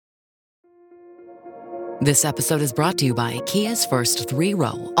This episode is brought to you by Kia's first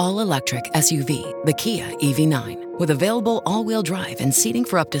three-row, all-electric SUV, the Kia EV9, with available all-wheel drive and seating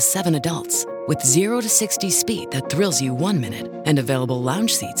for up to 7 adults. With 0 to 60 speed that thrills you 1 minute and available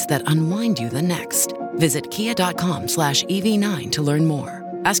lounge seats that unwind you the next. Visit kia.com/EV9 to learn more.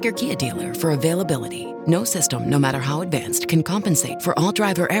 Ask your Kia dealer for availability. No system, no matter how advanced, can compensate for all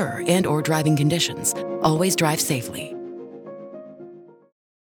driver error and or driving conditions. Always drive safely.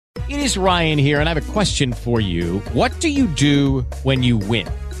 It is Ryan here, and I have a question for you. What do you do when you win?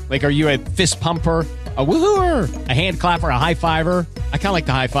 Like, are you a fist pumper, a woo-hooer, a hand clapper, a high fiver? I kind of like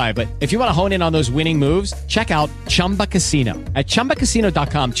the high five, but if you want to hone in on those winning moves, check out Chumba Casino. At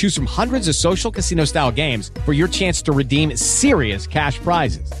ChumbaCasino.com, choose from hundreds of social casino-style games for your chance to redeem serious cash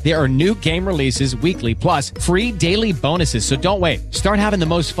prizes. There are new game releases weekly, plus free daily bonuses. So don't wait. Start having the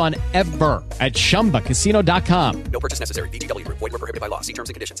most fun ever at ChumbaCasino.com. No purchase necessary. VGW. Void where prohibited by law. See terms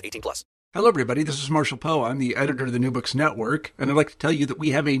and conditions. 18+. Hello, everybody. This is Marshall Poe. I'm the editor of the New Books Network, and I'd like to tell you that we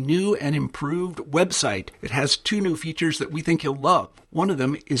have a new and improved website. It has 2 new features that we think you'll love. One of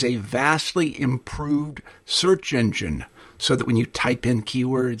them is a vastly improved search engine, so that when you type in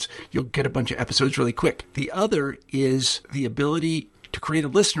keywords, you'll get a bunch of episodes really quick. The other is the ability to create a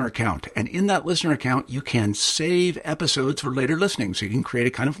listener account. And in that listener account, you can save episodes for later listening. So you can create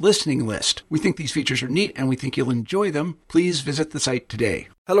a kind of listening list. We think these features are neat and we think you'll enjoy them. Please visit the site today.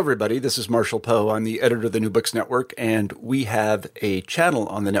 Hello, everybody. This is Marshall Poe. I'm the editor of the New Books Network, and we have a channel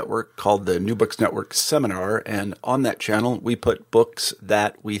on the network called the New Books Network Seminar. And on that channel, we put books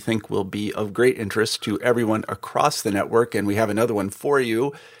that we think will be of great interest to everyone across the network. And we have another one for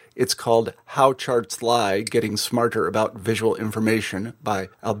you. It's called How Charts Lie, Getting Smarter About Visual Information by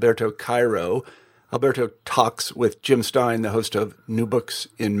Alberto Cairo. Alberto talks with Jim Stein, the host of New Books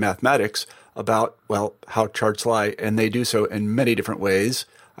in Mathematics, about, well, how charts lie, and they do so in many different ways.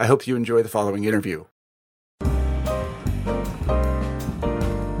 I hope you enjoy the following interview.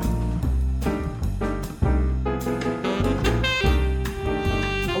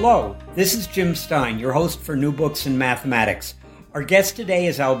 Hello, this is Jim Stein, your host for New Books in Mathematics. Our guest today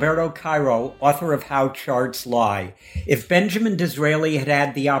is Alberto Cairo, author of How Charts Lie. If Benjamin Disraeli had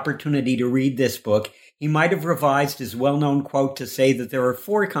had the opportunity to read this book, he might have revised his well-known quote to say that there are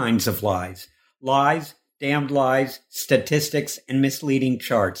 4 kinds of lies: lies, damned lies, statistics, and misleading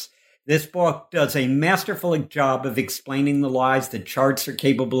charts. This book does a masterful job of explaining the lies that charts are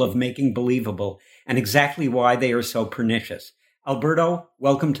capable of making believable and exactly why they are so pernicious. Alberto,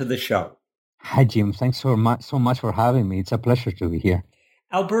 welcome to the show. Hi, Jim. Thanks so much for having me. It's a pleasure to be here.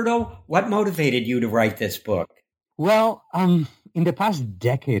 Alberto, what motivated you to write this book? Well, in the past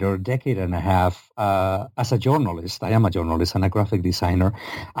decade or decade and a half, as a journalist, I am a journalist and a graphic designer,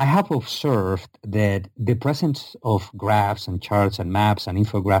 I have observed that the presence of graphs and charts and maps and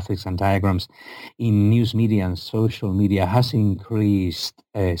infographics and diagrams in news media and social media has increased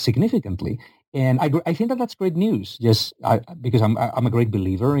significantly. And I think that that's great news, because I'm a great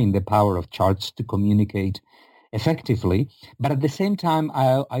believer in the power of charts to communicate effectively. But at the same time,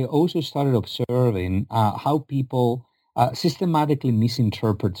 I also started observing how people systematically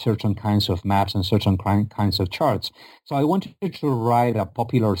misinterpret certain kinds of maps and certain kinds of charts. So I wanted to write a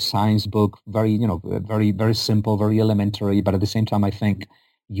popular science book, very very simple, very elementary, but at the same time, I think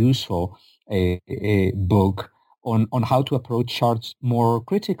useful, a book on how to approach charts more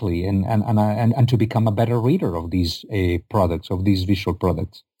critically and to become a better reader of these products, of these visual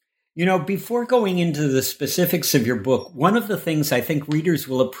products. You know, before going into the specifics of your book, one of the things I think readers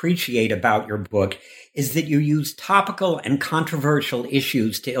will appreciate about your book is that you use topical and controversial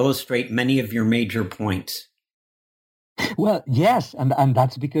issues to illustrate many of your major points. Well, yes, and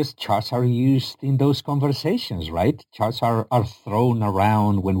that's because charts are used in those conversations, right? Charts are thrown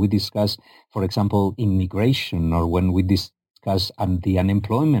around when we discuss, for example, immigration, or when we discuss the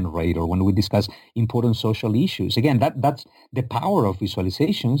unemployment rate, or when we discuss important social issues. Again, that's the power of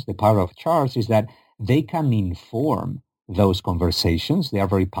visualizations, the power of charts, is that they can inform those conversations. They are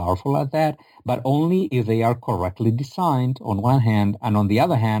very powerful at that, but only if they are correctly designed on one hand, and on the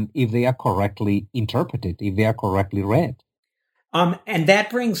other hand, if they are correctly interpreted, if they are correctly read. And that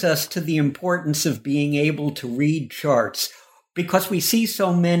brings us to the importance of being able to read charts. Because we see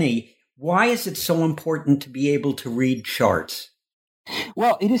so many, why is it so important to be able to read charts?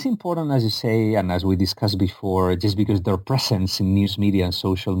 Well, it is important, as you say, and as we discussed before, just because their presence in news media and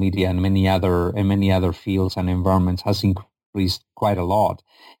social media and many other fields and environments has increased quite a lot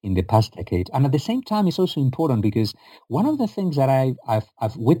in the past decade. And at the same time, it's also important because one of the things that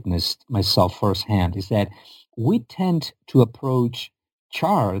I've witnessed myself firsthand is that we tend to approach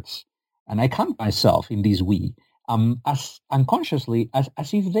charts, and I count myself in this as unconsciously as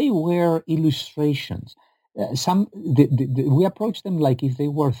if they were illustrations. we approach them like if they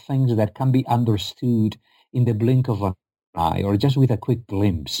were things that can be understood in the blink of an eye or just with a quick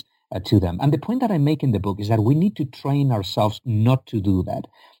glimpse to them. And the point that I make in the book is that we need to train ourselves not to do that,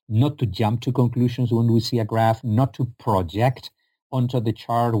 not to jump to conclusions when we see a graph, not to project onto the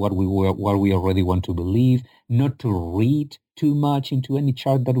chart what we already want to believe, not to read too much into any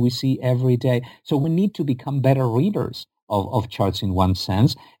chart that we see every day. So we need to become better readers of charts in one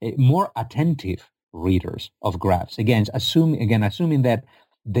sense, more attentive readers of graphs. Again, assuming that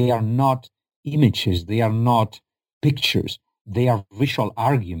they are not images, they are not pictures, they are visual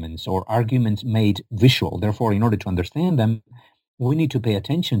arguments or arguments made visual. Therefore, in order to understand them, we need to pay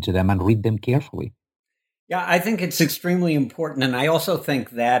attention to them and read them carefully. Yeah, I think it's extremely important. And I also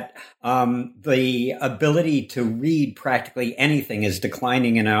think that the ability to read practically anything is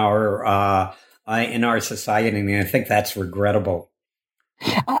declining in our society. And I think that's regrettable.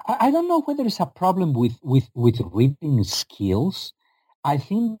 I don't know whether it's a problem with reading skills. I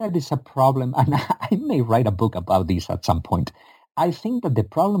think that is a problem, and I may write a book about this at some point. I think that the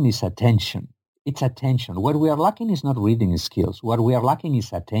problem is attention. It's attention. What we are lacking is not reading skills. What we are lacking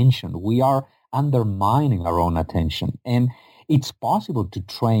is attention. We are undermining our own attention. And it's possible to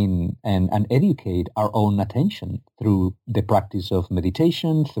train and educate our own attention through the practice of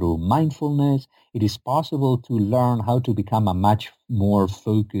meditation, through mindfulness. It is possible to learn how to become a much more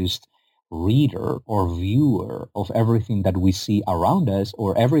focused reader or viewer of everything that we see around us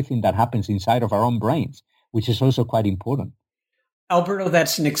or everything that happens inside of our own brains, which is also quite important. Alberto,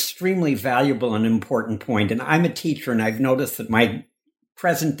 that's an extremely valuable and important point. And I'm a teacher, and I've noticed that my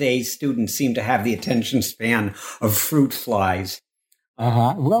present-day students seem to have the attention span of fruit flies.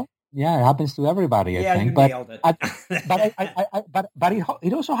 Well, yeah, it happens to everybody, I think. You nailed it. But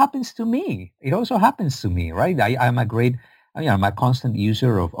it also happens to me. It also happens to me, right? I'm a constant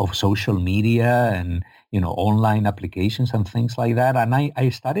user of social media and, online applications and things like that. And I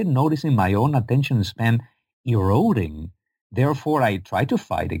started noticing my own attention span eroding. Therefore, I try to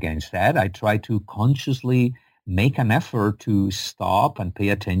fight against that. I try to consciously make an effort to stop and pay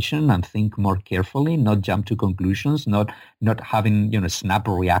attention and think more carefully, not jump to conclusions, not having, snap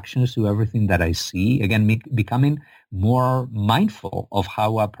reactions to everything that I see. Again, becoming more mindful of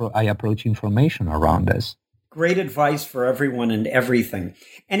how I approach information around us. Great advice for everyone and everything.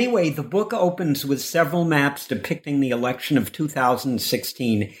 Anyway, the book opens with several maps depicting the election of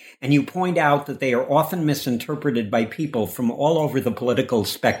 2016, and you point out that they are often misinterpreted by people from all over the political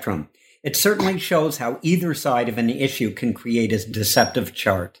spectrum. It certainly shows how either side of an issue can create a deceptive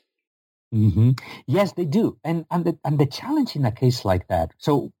chart. Mm-hmm. Yes, they do. And the challenge in a case like that,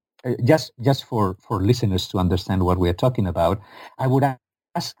 so just for listeners to understand what we are talking about, I would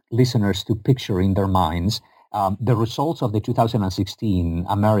ask listeners to picture in their minds the results of the 2016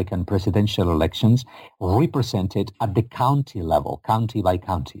 American presidential elections represented at the county level, county by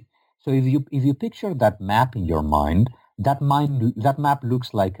county. So if you picture that map in your mind, that map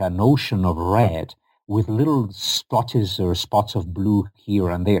looks like an ocean of red with little splotches or spots of blue here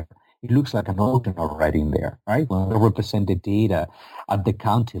and there. It looks like an ocean of red in there, right? When we represent the data at the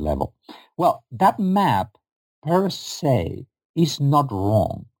county level. Well, that map per se is not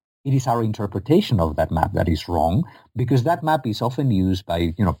wrong. It is our interpretation of that map that is wrong, because that map is often used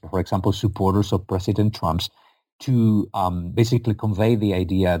by, for example, supporters of President Trump's to basically convey the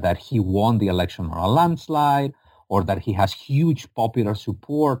idea that he won the election on a landslide or that he has huge popular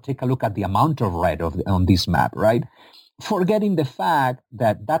support. Take a look at the amount of red on this map, right? Forgetting the fact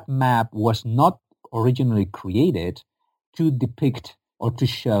that that map was not originally created to depict or to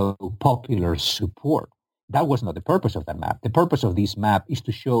show popular support. That was not the purpose of that map. The purpose of this map is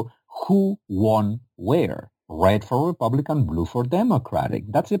to show who won where. Red for Republican, blue for Democratic.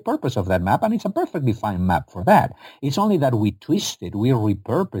 That's the purpose of that map, and it's a perfectly fine map for that. It's only that we twist it, we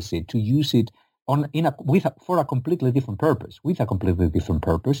repurpose it to use it for a completely different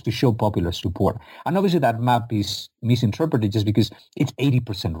purpose, to show popular support. And obviously that map is misinterpreted just because it's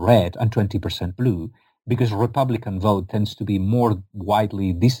 80% red and 20% blue, because Republican vote tends to be more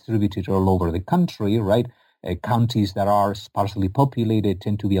widely distributed all over the country, right? Counties that are sparsely populated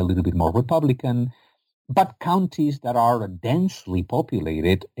tend to be a little bit more Republican, but counties that are densely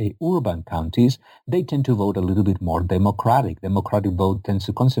populated, urban counties, they tend to vote a little bit more Democratic. Democratic vote tends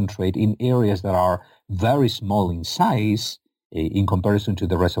to concentrate in areas that are very small in size in comparison to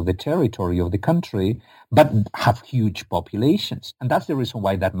the rest of the territory of the country, but have huge populations. And that's the reason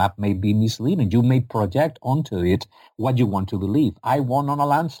why that map may be misleading. You may project onto it what you want to believe. I won on a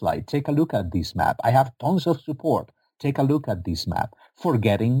landslide. Take a look at this map. I have tons of support. Take a look at this map.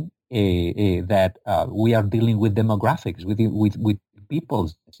 Forgetting that we are dealing with demographics, with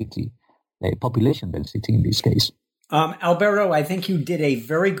people's density. population density in this case. Alberto, I think you did a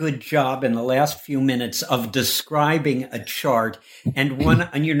very good job in the last few minutes of describing a chart,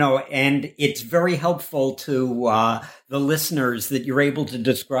 and it's very helpful to the listeners that you're able to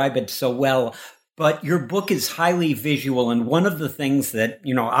describe it so well. But your book is highly visual, and one of the things that,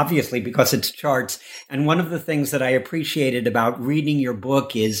 obviously because it's charts, and one of the things that I appreciated about reading your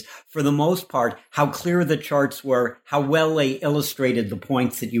book is, for the most part, how clear the charts were, how well they illustrated the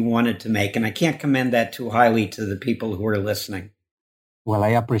points that you wanted to make. And I can't commend that too highly to the people who are listening. Well, I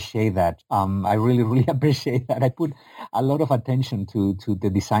appreciate that. I really, really appreciate that. I put a lot of attention to the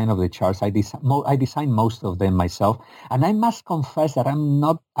design of the charts. I designed most of them myself, and I must confess that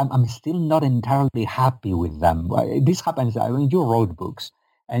I'm still not entirely happy with them. This happens. I mean, you wrote books,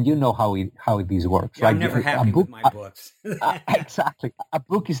 and you know how this works, yeah, right? I'm never happy with my books. Exactly. A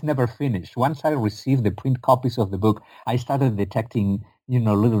book is never finished. Once I received the print copies of the book, I started detecting,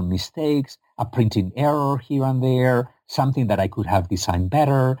 little mistakes, a printing error here and there, something that I could have designed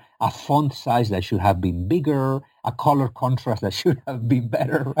better, a font size that should have been bigger, a color contrast that should have been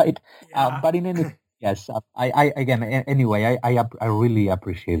better, right? Yeah. But in any yes, I really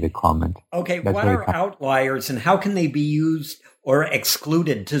appreciate the comment. Okay, That's what are outliers, and how can they be used or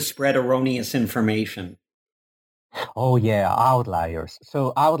excluded to spread erroneous information? Oh yeah, outliers.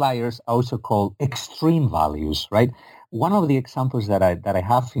 So outliers are also called extreme values, right? One of the examples that I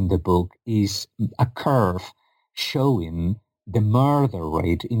have in the book is a curve showing the murder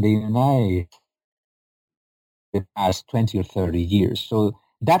rate in the United States the past 20 or 30 years. So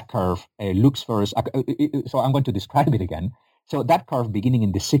that curve looks first, so I'm going to describe it again. So that curve beginning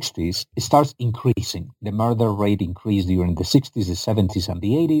in the 60s, it starts increasing. The murder rate increased during the 60s, the 70s, and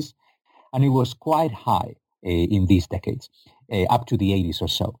the 80s, and it was quite high in these decades, up to the 80s or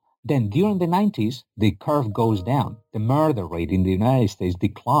so. Then during the 90s, the curve goes down. The murder rate in the United States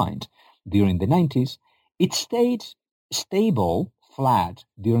declined during the 90s. It stayed stable, flat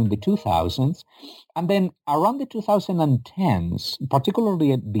during the 2000s. And then around the 2010s,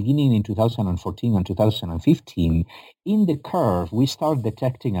 particularly beginning in 2014 and 2015, in the curve, we start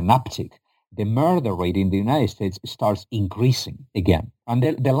detecting an uptick. The murder rate in the United States starts increasing again. And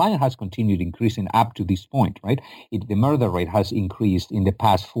the line has continued increasing up to this point, right? The murder rate has increased in the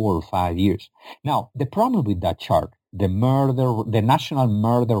past 4 or 5 years. Now, the problem with that chart, the national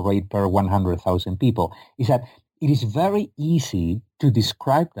murder rate per 100,000 people, is that it is very easy to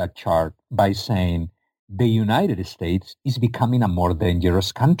describe that chart by saying the United States is becoming a more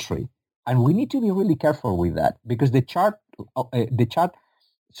dangerous country. And we need to be really careful with that, because the chart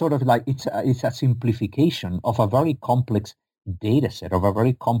sort of like it's a simplification of a very complex data set, of a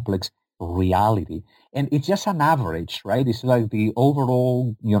very complex reality. And it's just an average, right? It's like the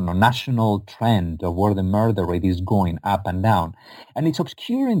overall, national trend of where the murder rate is going up and down. And it's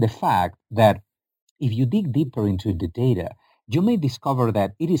obscuring the fact that if you dig deeper into the data, you may discover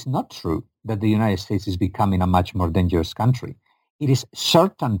that it is not true that the United States is becoming a much more dangerous country. It is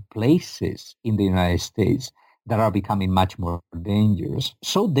certain places in the United States that are becoming much more dangerous.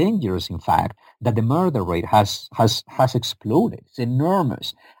 So dangerous, in fact, that the murder rate has exploded. It's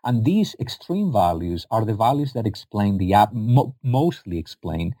enormous. And these extreme values are the values that explain mostly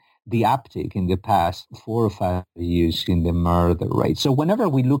explain the uptick in the past 4 or 5 years in the murder rate. So whenever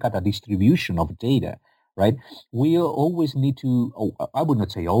we look at a distribution of data, right, we always need to, I would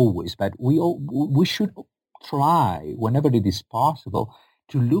not say always, but we should try, whenever it is possible,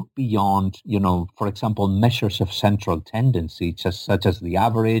 to look beyond, for example, measures of central tendency, such as the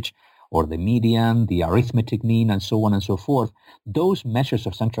average or the median, the arithmetic mean, and so on and so forth. Those measures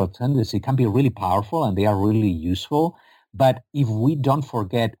of central tendency can be really powerful and they are really useful. But if we don't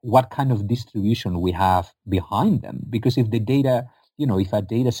forget what kind of distribution we have behind them, because if the data, if a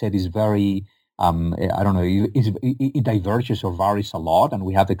data set is very, it diverges or varies a lot, and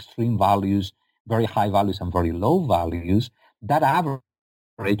we have extreme values, very high values and very low values, that average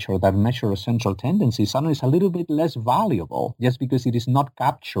or that measure of central tendency suddenly is a little bit less valuable, just because it is not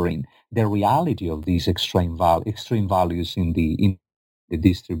capturing the reality of these extreme values in the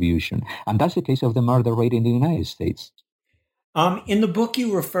distribution. And that's the case of the murder rate in the United States. In the book,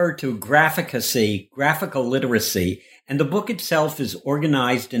 you refer to graphical literacy, and the book itself is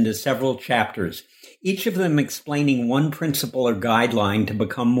organized into several chapters, each of them explaining one principle or guideline to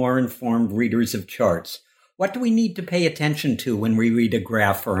become more informed readers of charts. What do we need to pay attention to when we read a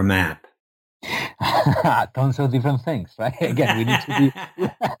graph or a map? Tons of different things, right? Again, we need to be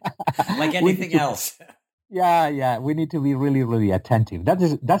like anything else. Yeah, we need to be really, really attentive.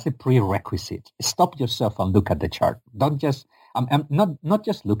 That's a prerequisite. Stop yourself and look at the chart. Don't just not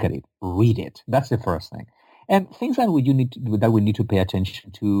just look at it, read it. That's the first thing. And things that we need to pay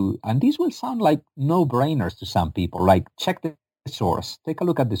attention to, and these will sound like no-brainers to some people, like check the source, take a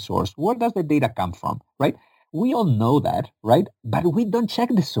look at the source. Where does the data come from, right? We all know that, right? But we don't check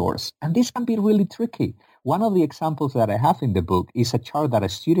the source, and this can be really tricky. One of the examples that I have in the book is a chart that a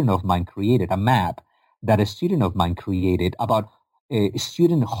student of mine created, a map that a student of mine created about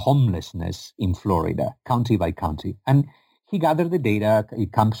student homelessness in Florida, county by county. And he gathered the data.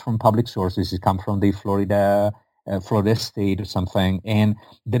 It comes from public sources. It comes from the Florida State or something. And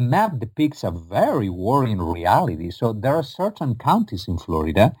the map depicts a very worrying reality. So there are certain counties in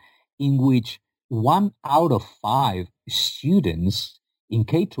Florida in which 1 out of 5 students in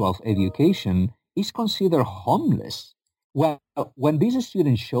K-12 education is considered homeless. Well, when these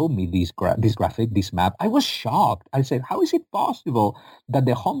students showed me this graphic, this map, I was shocked. I said, how is it possible that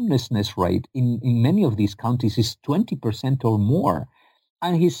the homelessness rate in many of these counties is 20% or more?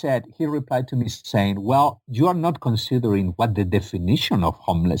 And he replied to me saying, well, you are not considering what the definition of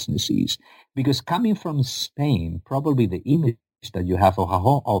homelessness is. Because coming from Spain, probably the image that you have of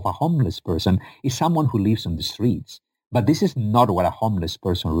a homeless person is someone who lives on the streets. But this is not what a homeless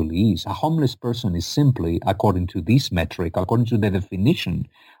person really is. A homeless person is simply, according to this metric, according to the definition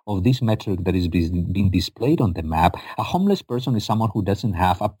of this metric that is being displayed on the map, a homeless person is someone who doesn't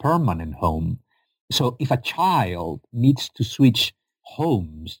have a permanent home. So if a child needs to switch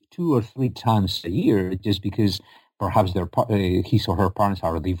homes 2 or 3 times a year just because perhaps his or her parents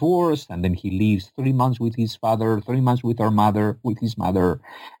are divorced, and then he lives 3 months with his father, 3 months with his mother,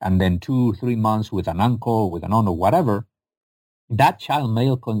 and then 2-3 months with an uncle, with an aunt, or whatever, that child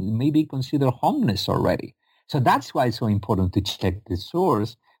may be considered homeless already. So that's why it's so important to check the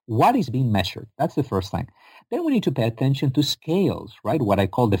source. What is being measured? That's the first thing. Then we need to pay attention to scales, right? What I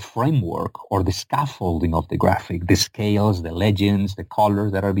call the framework or the scaffolding of the graphic, the scales, the legends, the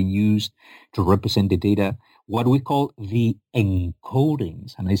colors that are being used to represent the data. What we call the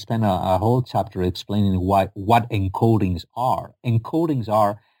encodings. And I spent a whole chapter explaining what encodings are. Encodings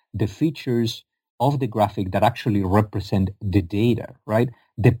are the features of the graphic that actually represent the data, right?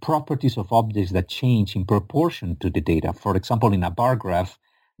 The properties of objects that change in proportion to the data. For example, in a bar graph,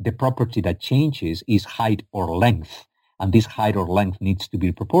 the property that changes is height or length. And this height or length needs to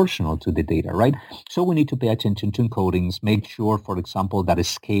be proportional to the data, right? So we need to pay attention to encodings, make sure, for example, that the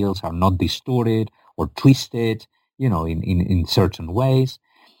scales are not distorted or twisted, in certain ways.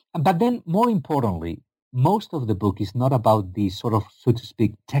 But then more importantly, most of the book is not about the sort of, so to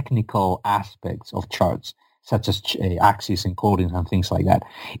speak, technical aspects of charts, such as axis encodings and things like that.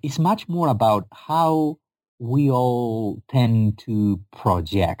 It's much more about how we all tend to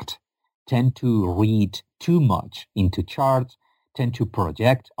project, tend to read too much into charts, tend to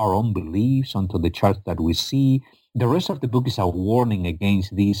project our own beliefs onto the charts that we see. The rest of the book is a warning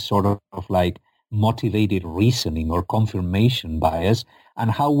against these sort of like motivated reasoning or confirmation bias,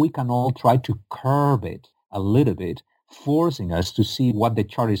 and how we can all try to curb it a little bit, forcing us to see what the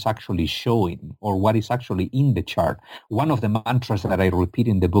chart is actually showing or what is actually in the chart. One of the mantras that I repeat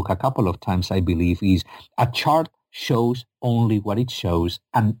in the book a couple of times, I believe, is a chart shows only what it shows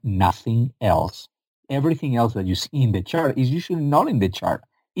and nothing else. Everything else that you see in the chart is usually not in the chart.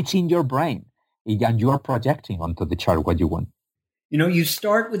 It's in your brain, and you are projecting onto the chart what you want. You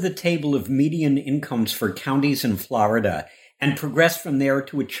start with a table of median incomes for counties in Florida and progress from there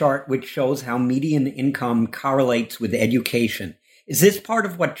to a chart which shows how median income correlates with education. Is this part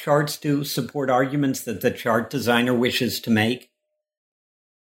of what charts do, support arguments that the chart designer wishes to make?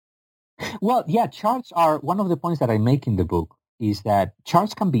 Well, yeah, charts are one of the points that I make in the book is that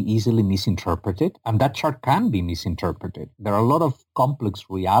charts can be easily misinterpreted, and that chart can be misinterpreted. There are a lot of complex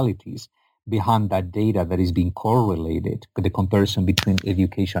realities behind that data that is being correlated with the comparison between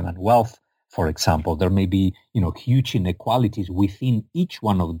education and wealth. For example, there may be, huge inequalities within each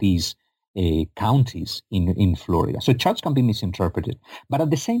one of these counties in Florida. So charts can be misinterpreted. But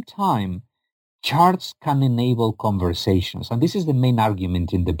at the same time, charts can enable conversations. And this is the main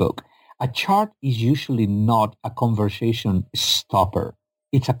argument in the book. A chart is usually not a conversation stopper.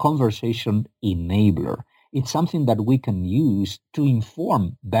 It's a conversation enabler. It's something that we can use to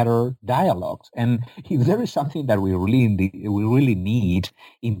inform better dialogues. And if there is something that we really need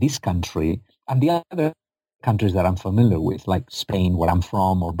in this country and the other countries that I'm familiar with, like Spain, where I'm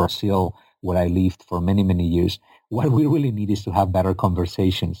from, or Brazil, where I lived for many, many years, what we really need is to have better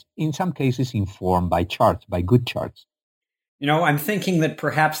conversations, in some cases informed by charts, by good charts. I'm thinking that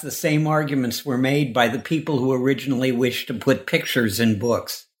perhaps the same arguments were made by the people who originally wished to put pictures in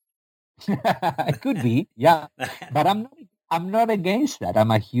books. It could be, yeah. But I'm not against that. I'm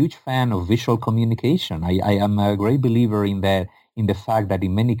a huge fan of visual communication. I am a great believer in the in the fact that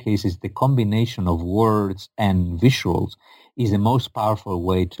in many cases the combination of words and visuals is the most powerful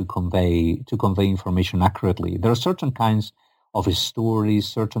way to convey information accurately. There are certain kinds of stories,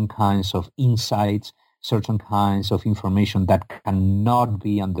 certain kinds of insights, certain kinds of information that cannot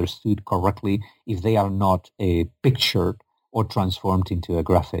be understood correctly if they are not pictured or transformed into a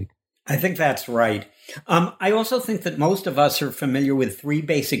graphic. I think that's right. I also think that most of us are familiar with three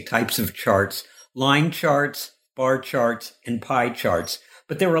basic types of charts: line charts, bar charts, and pie charts.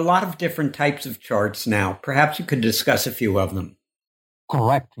 But there are a lot of different types of charts now. Perhaps you could discuss a few of them.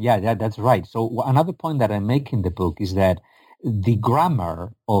 Correct. Yeah, that's right. So another point that I make in the book is that the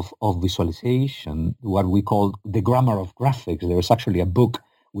grammar of visualization, what we call the grammar of graphics, there is actually a book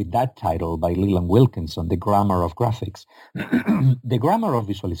with that title by Leland Wilkinson, The Grammar of Graphics. The grammar of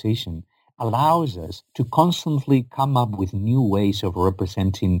visualization allows us to constantly come up with new ways of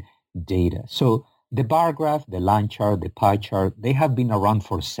representing data. So the bar graph, the line chart, the pie chart, they have been around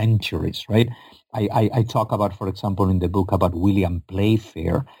for centuries, right? I talk about, for example, in the book about William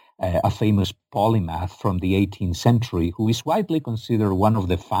Playfair, a famous polymath from the 18th century, who is widely considered one of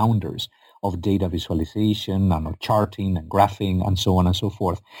the founders of data visualization and of charting and graphing and so on and so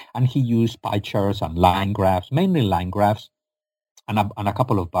forth. And he used pie charts and line graphs, mainly line graphs, and a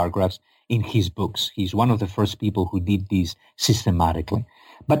couple of bar graphs in his books. He's one of the first people who did this systematically.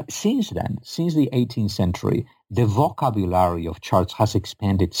 But since then, since the 18th century, the vocabulary of charts has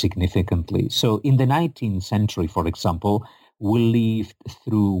expanded significantly. So in the 19th century, for example, we lived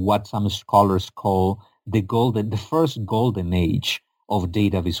through what some scholars call the first golden age of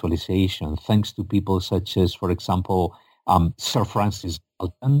data visualization, thanks to people such as, for example, Sir Francis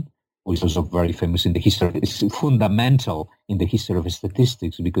Galton, who is also very famous in the history, is fundamental in the history of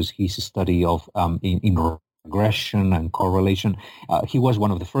statistics because his study of in regression and correlation. He was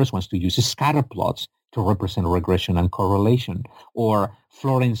one of the first ones to use scatter plots to represent regression and correlation. Or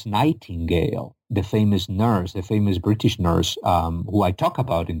Florence Nightingale, the famous nurse, the famous British nurse, who I talk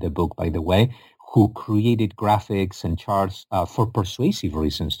about in the book, by the way, who created graphics and charts for persuasive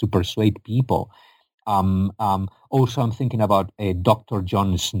reasons, to persuade people. Also, I'm thinking about Dr.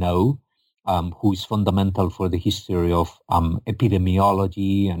 John Snow, who is fundamental for the history of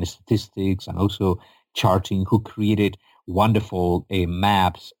epidemiology and statistics and also charting, who created wonderful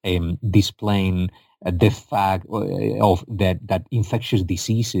maps displaying the fact of that infectious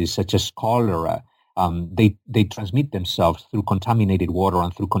diseases such as cholera, they transmit themselves through contaminated water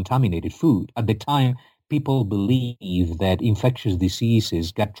and through contaminated food. At the time, people believed that infectious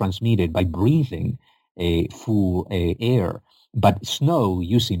diseases got transmitted by breathing full air. But Snow,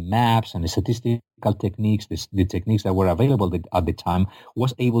 using maps and statistical techniques, the techniques that were available at the time,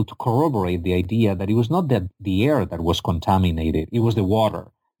 was able to corroborate the idea that it was not the air that was contaminated, it was the water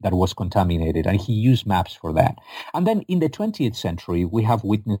that was contaminated, and he used maps for that. And then in the 20th century, we have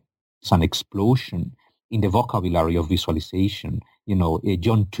witnessed an explosion in the vocabulary of visualization.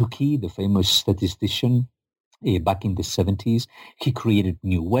 John Tukey, the famous statistician, back in the 70s, he created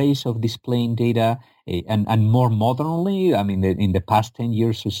new ways of displaying data, and more modernly, I mean, in the past 10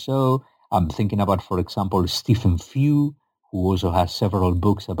 years or so, I'm thinking about, for example, Stephen Few, who also has several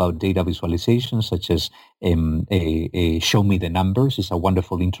books about data visualization, such as Show Me the Numbers. It's a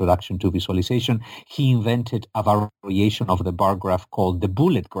wonderful introduction to visualization. He invented a variation of the bar graph called the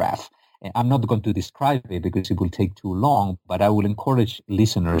bullet graph. I'm not going to describe it because it will take too long, but I will encourage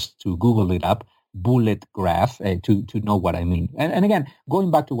listeners to Google it up, bullet graph, to know what I mean. And again,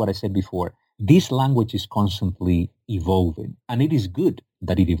 going back to what I said before, this language is constantly evolving, and it is good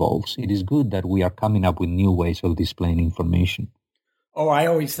that it evolves. It is good that we are coming up with new ways of displaying information. Oh, I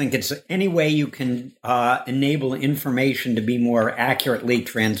always think it's any way you can enable information to be more accurately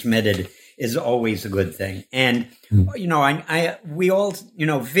transmitted is always a good thing. And, we all,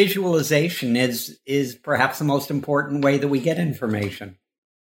 visualization is perhaps the most important way that we get information.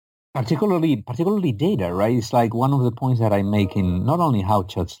 Particularly data, right? It's like one of the points that I make in not only How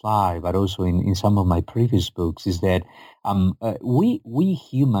Charts Lie, but also in some of my previous books is that we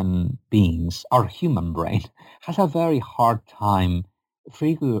human beings, our human brain, has a very hard time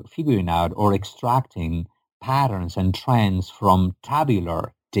figuring out or extracting patterns and trends from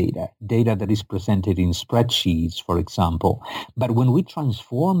tabular data that is presented in spreadsheets, for example. But when we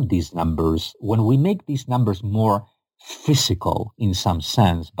transform these numbers, when we make these numbers more physical in some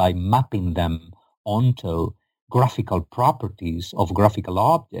sense by mapping them onto graphical properties of graphical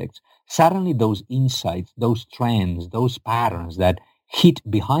objects, suddenly those insights, those trends, those patterns that hid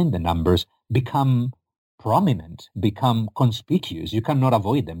behind the numbers become prominent, become conspicuous. You cannot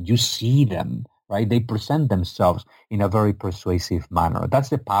avoid them. You see them, right? They present themselves in a very persuasive manner. That's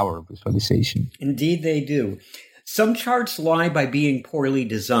the power of visualization. Indeed, they do. Some charts lie by being poorly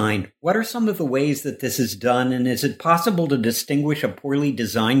designed. What are some of the ways that this is done, and is it possible to distinguish a poorly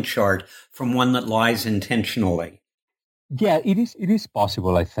designed chart from one that lies intentionally? Yeah, it is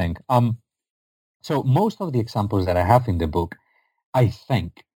possible, I think. So most of the examples that I have in the book, I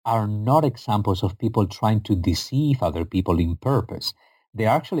think, are not examples of people trying to deceive other people in purpose. They're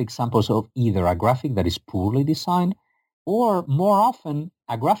actually examples of either a graphic that is poorly designed, or more often,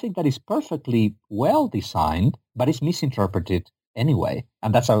 a graphic that is perfectly well designed, but is misinterpreted anyway.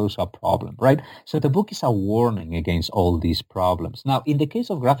 And that's also a problem, right? So the book is a warning against all these problems. Now, in the case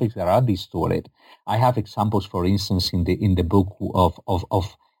of graphics that are distorted, I have examples, for instance, in the book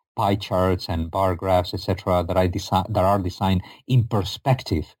of pie charts and bar graphs, etc., that are designed in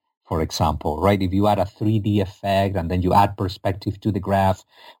perspective. For example, right? If you add a 3D effect and then you add perspective to the graph,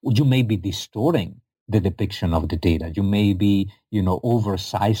 you may be distorting the depiction of the data. You may be,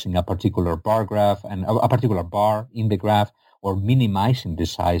 oversizing a particular bar graph and a particular bar in the graph, or minimizing the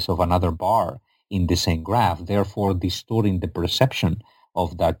size of another bar in the same graph, therefore distorting the perception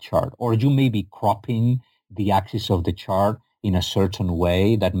of that chart. Or you may be cropping the axis of the chart in a certain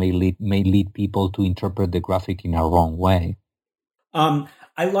way that may lead people to interpret the graphic in a wrong way.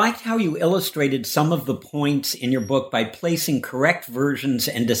 I liked how you illustrated some of the points in your book by placing correct versions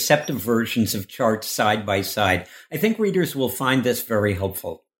and deceptive versions of charts side by side. I think readers will find this very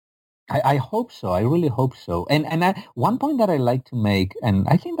helpful. I hope so. I really hope so. And one point that I like to make, and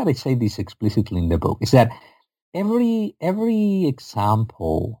I think that I say this explicitly in the book, is that every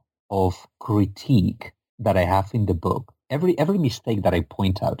example of critique that I have in the book, every mistake that I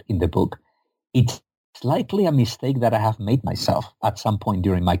point out in the book, it's likely a mistake that I have made myself at some point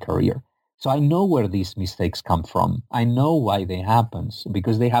during my career. So I know where these mistakes come from. I know why they happen,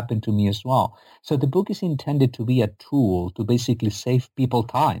 because they happen to me as well. So the book is intended to be a tool to basically save people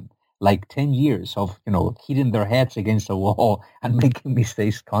time, like 10 years of, hitting their heads against a wall and making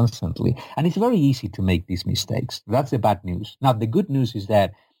mistakes constantly. And it's very easy to make these mistakes. That's the bad news. Now, the good news is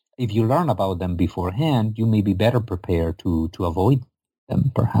that if you learn about them beforehand, you may be better prepared to avoid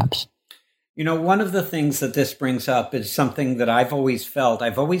them, perhaps. One of the things that this brings up is something that I've always felt.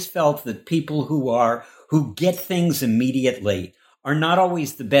 I've always felt that people who get things immediately are not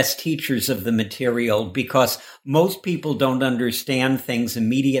always the best teachers of the material, because most people don't understand things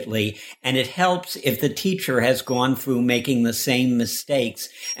immediately. And it helps if the teacher has gone through making the same mistakes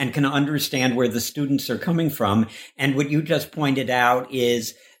and can understand where the students are coming from. And what you just pointed out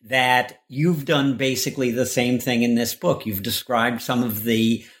is that you've done basically the same thing in this book. You've described some of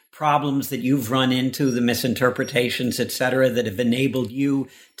the problems that you've run into, the misinterpretations, et cetera, that have enabled you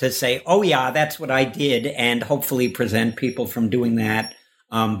to say, oh yeah, that's what I did, and hopefully prevent people from doing that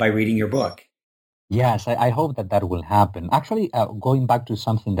by reading your book. Yes, I hope that will happen. Actually, going back to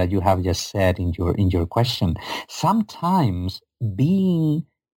something that you have just said in your question, sometimes being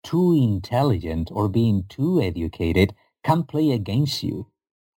too intelligent or being too educated can play against you,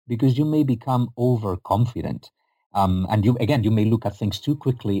 because you may become overconfident. And you may look at things too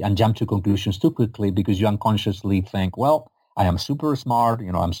quickly and jump to conclusions too quickly, because you unconsciously think, well, I am super smart,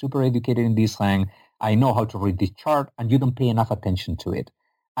 I'm super educated in this thing, I know how to read this chart, and you don't pay enough attention to it.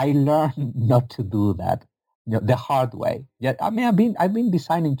 I learned not to do that the hard way. Yet, I've been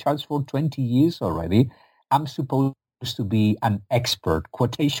designing charts for 20 years already. I'm supposed to be an expert,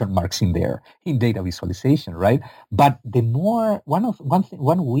 quotation marks in there, in data visualization, right? But the more,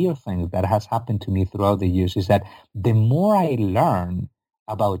 one weird thing that has happened to me throughout the years is that the more I learn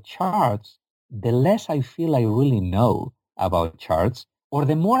about charts, the less I feel I really know about charts, or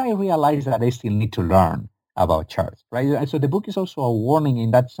the more I realize that I still need to learn about charts, right? And so the book is also a warning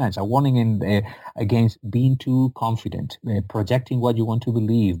in that sense, a warning against being too confident, projecting what you want to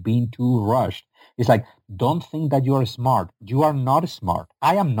believe, being too rushed. It's like, don't think that you are smart. You are not smart.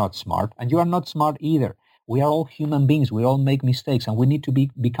 I am not smart, and you are not smart either. We are all human beings. We all make mistakes, and we need to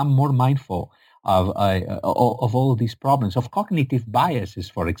become more mindful of all these problems, of cognitive biases.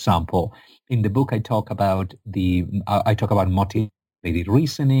 For example, in the book, I talk about motivated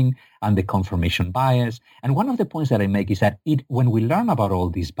reasoning and the confirmation bias. And one of the points that I make is that when we learn about all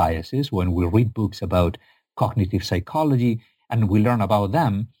these biases, when we read books about cognitive psychology and we learn about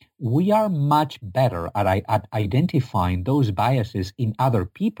them, we are much better at identifying those biases in other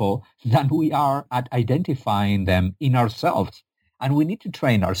people than we are at identifying them in ourselves. And we need to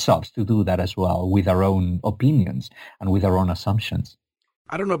train ourselves to do that as well, with our own opinions and with our own assumptions.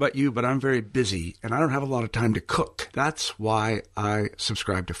 I don't know about you, but I'm very busy and I don't have a lot of time to cook. That's why I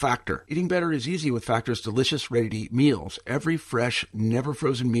subscribe to Factor. Eating better is easy with Factor's delicious, ready-to-eat meals. Every fresh, never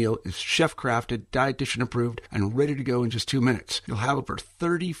frozen meal is chef-crafted, dietitian approved, and ready to go in just 2 minutes. You'll have over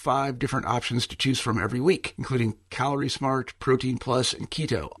 35 different options to choose from every week, including Calorie Smart, Protein Plus, and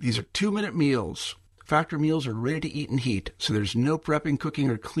Keto. These are 2-minute meals. Factor meals are ready to eat and heat, so there's no prepping, cooking,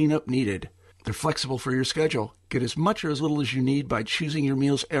 or cleanup needed. They're flexible for your schedule. Get as much or as little as you need by choosing your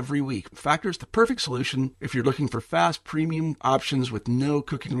meals every week. Factor is the perfect solution if you're looking for fast, premium options with no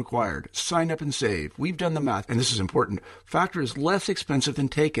cooking required. Sign up and save. We've done the math, and this is important. Factor is less expensive than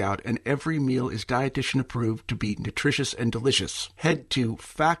takeout, and every meal is dietitian approved to be nutritious and delicious. Head to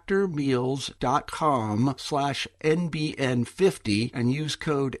factormeals.com/NBN50 and use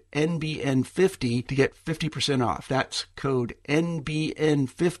code NBN50 to get 50% off. That's code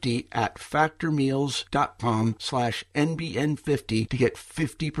NBN50 at factormeals.com/NBN50 to get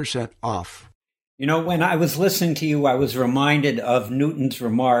 50% off. You know, when I was listening to you, I was reminded of Newton's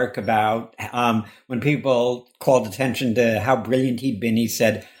remark about when people called attention to how brilliant he'd been. He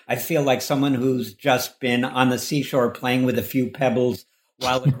said, I feel like someone who's just been on the seashore playing with a few pebbles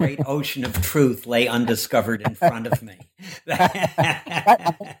while a great ocean of truth lay undiscovered in front of me.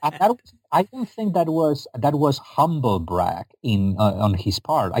 I don't think that was humble brag on his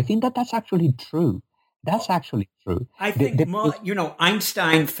part. I think that's actually true. That's actually true. I think,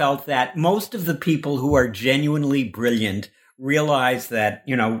 Einstein felt that most of the people who are genuinely brilliant realize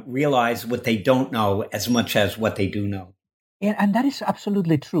what they don't know as much as what they do know. And that is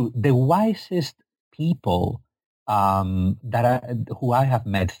absolutely true. The wisest people who I have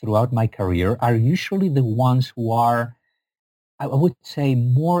met throughout my career are usually the ones who are, I would say,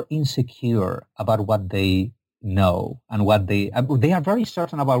 more insecure about what they know and what they are very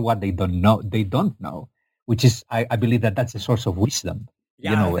certain about what they don't know, which is, I believe that's a source of wisdom.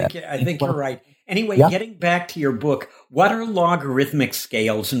 Yeah, I think you're right. Anyway, Getting back to your book, what are logarithmic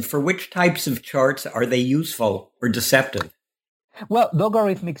scales and for which types of charts are they useful or deceptive? Well,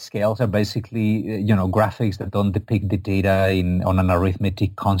 logarithmic scales are basically, graphics that don't depict the data on an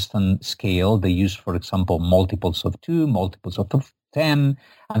arithmetic constant scale. They use, for example, multiples of 2, multiples of 10,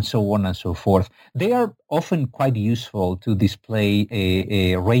 and so on and so forth. They are often quite useful to display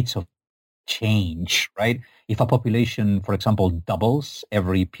rates of change, right? If a population, for example, doubles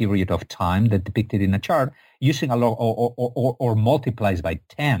every period of time that depicted in a chart, using a log or multiplies by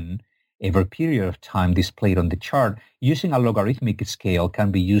 10 every period of time displayed on the chart, using a logarithmic scale can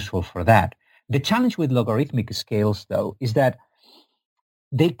be useful for that. The challenge with logarithmic scales, though, is that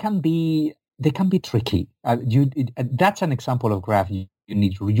they can be tricky. That's an example of graph you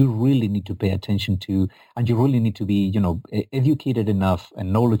really need to pay attention to, and you really need to be, educated enough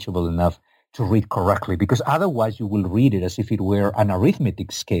and knowledgeable enough to read correctly, because otherwise you will read it as if it were an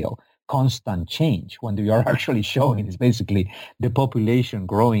arithmetic scale, constant change, when you are actually showing is basically the population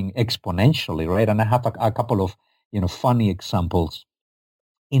growing exponentially, right? And I have a couple of, funny examples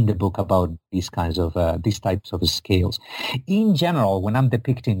in the book about these types of scales. In general, when I'm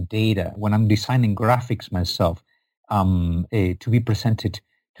depicting data, when I'm designing graphics myself to be presented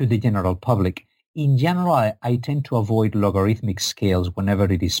to the general public, in general, I tend to avoid logarithmic scales whenever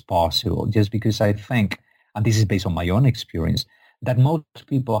it is possible, just because I think, and this is based on my own experience, that most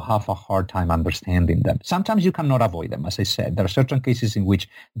people have a hard time understanding them. Sometimes you cannot avoid them. As I said, there are certain cases in which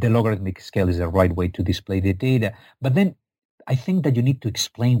the logarithmic scale is the right way to display the data. But then I think that you need to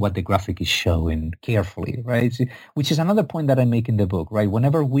explain what the graphic is showing carefully, right? Which is another point that I make in the book, right?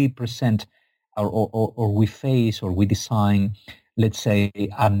 Whenever we present or we face or we design, let's say,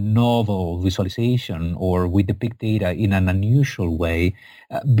 a novel visualization, or we depict data in an unusual way,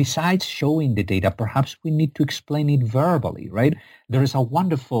 besides showing the data, perhaps we need to explain it verbally, right? There is a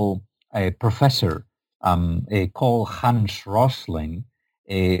wonderful professor called Hans Rosling.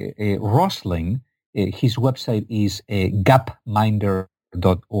 His website is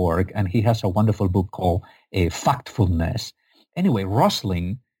gapminder.org, and he has a wonderful book called Factfulness. Anyway,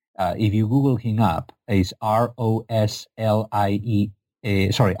 Rosling, if you Google him up, is Rosling,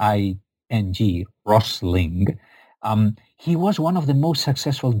 Rosling. He was one of the most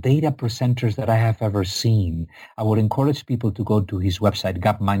successful data presenters that I have ever seen. I would encourage people to go to his website,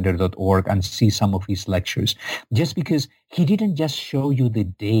 gapminder.org, and see some of his lectures, just because he didn't just show you the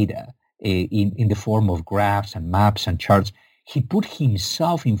data in the form of graphs and maps and charts. He put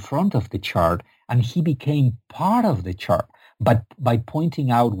himself in front of the chart, and he became part of the chart. But by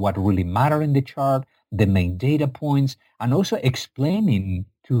pointing out what really mattered in the chart, the main data points, and also explaining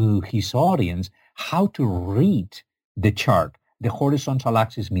to his audience how to read the chart the horizontal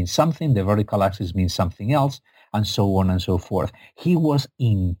axis means something, the vertical axis means something else, and so on and so forth. He was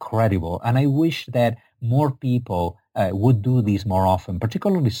incredible. And I wish that more people would do this more often,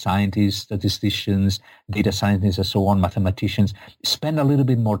 particularly scientists, statisticians, data scientists, and so on, mathematicians, spend a little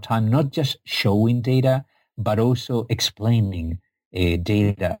bit more time not just showing data, but also explaining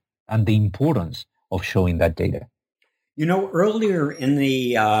data and the importance of showing that data. You know, earlier in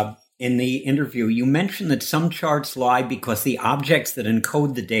the interview, you mentioned that some charts lie because the objects that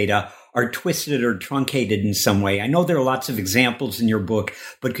encode the data are twisted or truncated in some way. I know there are lots of examples in your book,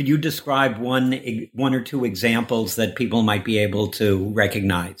 but could you describe one or two examples that people might be able to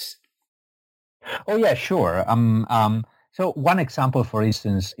recognize? Oh, yeah, sure. So one example, for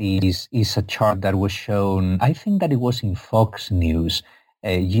instance, is a chart that was shown, I think that it was in Fox News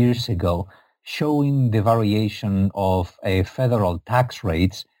years ago, showing the variation of federal tax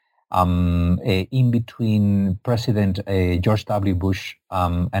rates in between President George W. Bush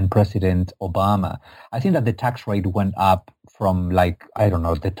and President Obama. I think that the tax rate went up from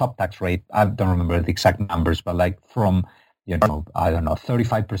the top tax rate, I don't remember the exact numbers, but from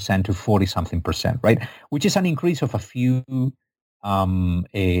 35% to 40-something%, right? Which is an increase of a few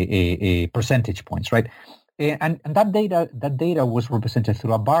percentage points, right? And that data was represented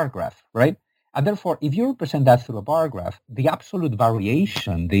through a bar graph, right? And therefore, if you represent that through a bar graph, the absolute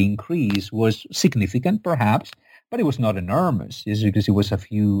variation, the increase was significant, perhaps, but it was not enormous, just because it was a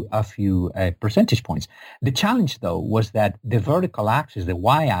few percentage points. The challenge, though, was that the vertical axis, the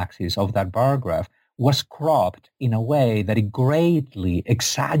y-axis of that bar graph, was cropped in a way that it greatly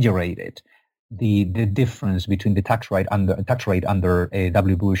exaggerated the difference between the tax rate under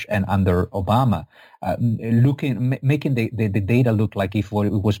W. Bush and under Obama, making the data look like if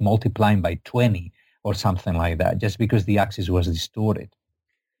it was multiplying by 20 or something like that, just because the axis was distorted.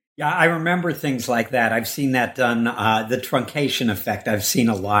 Yeah, I remember things like that. I've seen that done, the truncation effect. I've seen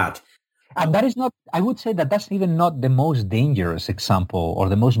a lot. And that is not, I would say that that's even not the most dangerous example or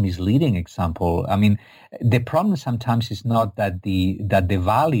the most misleading example. I mean, the problem sometimes is not that the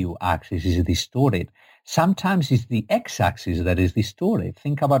value axis is distorted. Sometimes it's the x-axis that is distorted.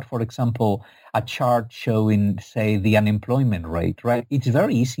 Think about, for example, a chart showing, say, the unemployment rate, right? It's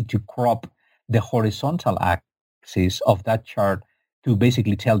very easy to crop the horizontal axis of that chart to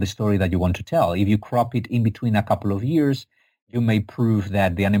basically tell the story that you want to tell. If you crop it in between a couple of years, you may prove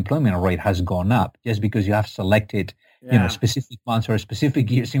that the unemployment rate has gone up just because you have selected, specific months or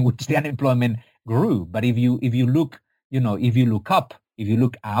specific years in which the unemployment grew. But if you look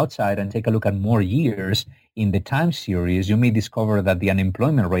outside and take a look at more years in the time series, you may discover that the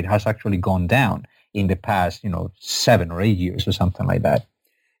unemployment rate has actually gone down in the past, 7 or 8 years or something like that.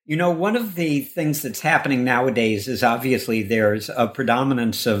 You know, one of the things that's happening nowadays is obviously there's a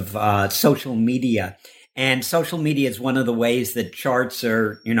predominance of social media. And social media is one of the ways that charts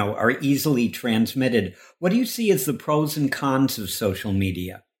are easily transmitted. What do you see as the pros and cons of social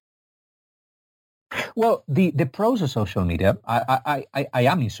media? Well, the pros of social media, I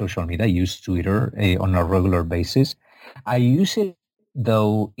am in social media. I use Twitter on a regular basis. I use it,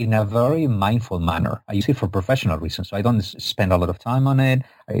 though, in a very mindful manner. I use it for professional reasons. So I don't spend a lot of time on it.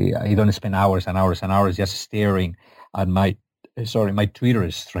 I don't spend hours and hours and hours just staring at my Twitter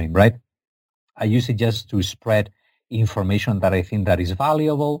stream, right? I use it just to spread information that I think that is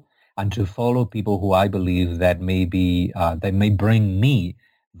valuable and to follow people who I believe that may bring me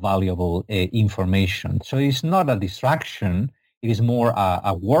valuable information. So it's not a distraction. It is more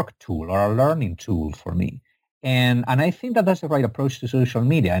a work tool or a learning tool for me. And I think that that's the right approach to social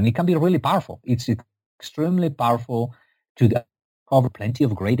media. And it can be really powerful. It's extremely powerful to cover plenty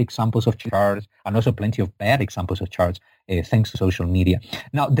of great examples of charts and also plenty of bad examples of charts thanks to social media.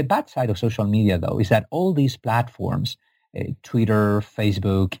 Now, the bad side of social media, though, is that all these platforms, Twitter,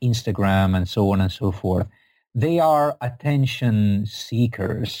 Facebook, Instagram, and so on and so forth, they are attention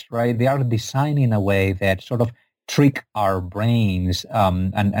seekers, right? They are designed in a way that sort of trick our brains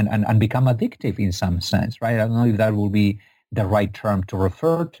and become addictive in some sense, right? I don't know if that will be the right term to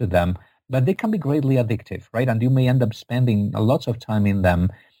refer to them, but they can be greatly addictive, right? And you may end up spending lots of time in them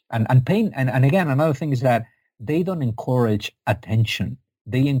and paying. And again, another thing is that they don't encourage attention.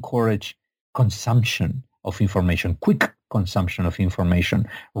 They encourage consumption of information, quick consumption of information,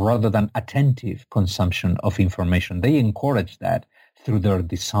 rather than attentive consumption of information. They encourage that through their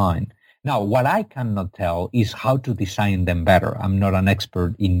design. Now, what I cannot tell is how to design them better. I'm not an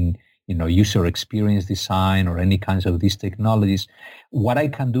expert in user experience design or any kinds of these technologies. What I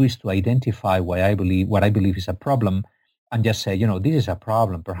can do is to identify what I believe is a problem and just say, this is a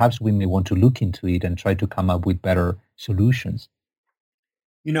problem. Perhaps we may want to look into it and try to come up with better solutions.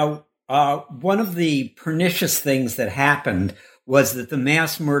 One of the pernicious things that happened was that the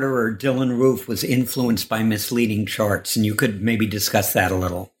mass murderer Dylann Roof was influenced by misleading charts, and you could maybe discuss that a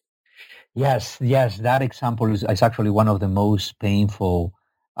little. Yes, that example is actually one of the most painful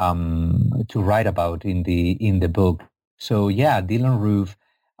to write about in the book. So yeah, Dylann Roof,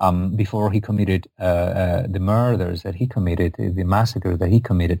 before he committed the murders that he committed, the massacre that he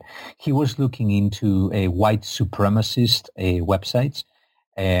committed, he was looking into a white supremacist websites,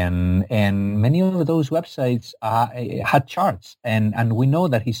 and many of those websites had charts, and we know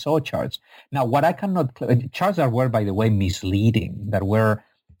that he saw charts. Now, what I cannot charts that were, by the way, misleading, that were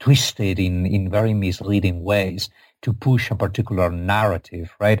twisted in very misleading ways to push a particular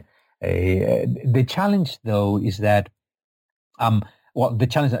narrative, right? The challenge, though, is that the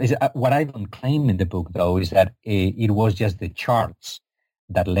challenge is what I don't claim in the book, though, is that it was just the charts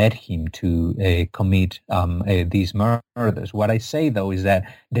that led him to commit these murders. What I say, though, is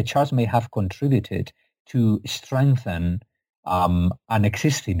that the charts may have contributed to strengthen an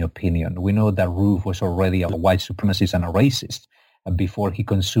existing opinion. We know that Roof was already a white supremacist and a racist before he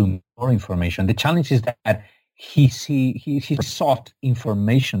consumed more information. The challenge is that he sought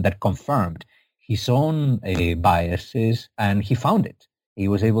information that confirmed his own biases, and he found it. He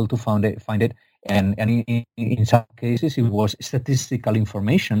was able to find it, and in some cases it was statistical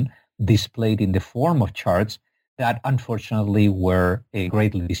information displayed in the form of charts that unfortunately were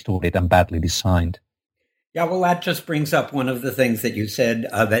greatly distorted and badly designed. Yeah, well, that just brings up one of the things that you said,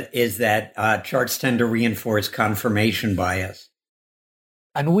 that charts tend to reinforce confirmation bias.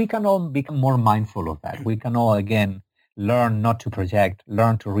 And we can all become more mindful of that. We can all, again, learn not to project,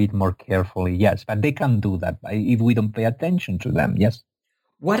 learn to read more carefully, yes. But they can do that if we don't pay attention to them, yes.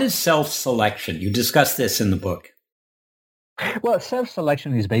 What is self-selection? You discuss this in the book. Well,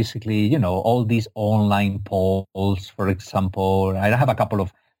 self-selection is basically, all these online polls, for example. I have a couple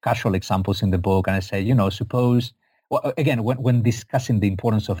of casual examples in the book, and I say, suppose, well, again, when discussing the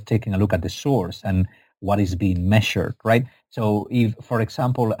importance of taking a look at the source and what is being measured, right? So if, for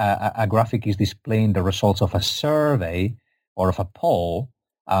example, a graphic is displaying the results of a survey or of a poll,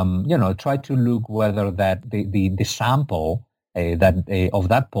 try to look whether that the sample of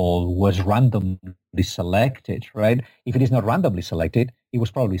that poll was randomly selected, right? If it is not randomly selected, it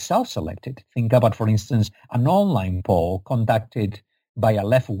was probably self-selected. Think about, for instance, an online poll conducted by a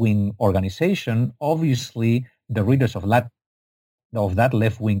left-wing organization. Obviously, the readers of that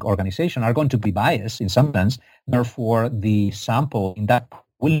left-wing organization are going to be biased in some sense. Therefore, the sample in that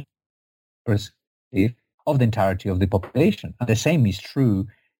will perceive of the entirety of the population. And the same is true,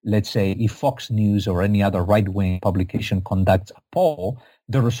 let's say, if Fox News or any other right-wing publication conducts a poll,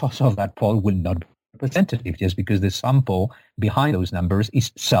 the results of that poll will not be representative just because the sample behind those numbers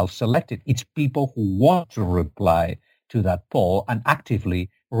is self-selected. It's people who want to reply to that poll and actively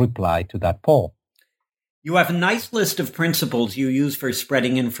reply to that poll. You have a nice list of principles you use for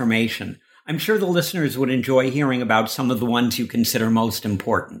spreading information. I'm sure the listeners would enjoy hearing about some of the ones you consider most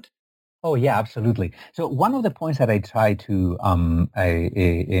important. Oh, yeah, absolutely. So one of the points that I try to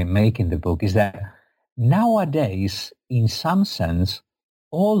make in the book is that nowadays, in some sense,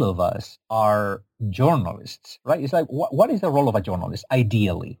 all of us are journalists, right? It's like, what is the role of a journalist,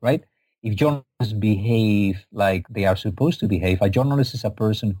 ideally, right? If journalists behave like they are supposed to behave, a journalist is a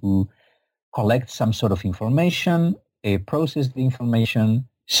person who collects some sort of information, processes the information,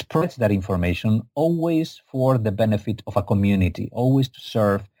 spreads that information, always for the benefit of a community, always to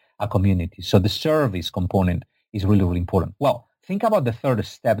serve a community. So the service component is really, really important. Well, think about the third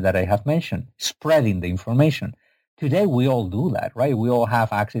step that I have mentioned, spreading the information. Today, we all do that, right? We all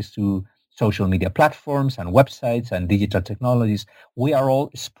have access to social media platforms and websites and digital technologies. We are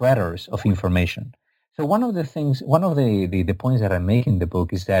all spreaders of information. So one of the points that I make in the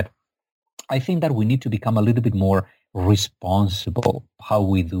book is that I think that we need to become a little bit more responsible how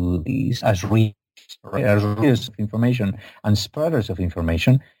we do these as readers of information and spreaders of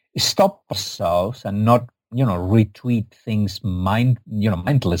information. Stop ourselves and not, retweet things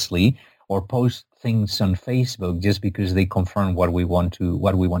mindlessly or post things on Facebook just because they confirm what we want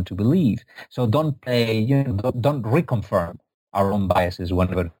to believe. So don't don't reconfirm our own biases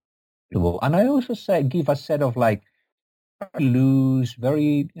whenever possible. And I also give a set of very loose,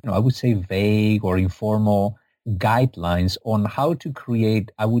 very, I would say vague or informal guidelines on how to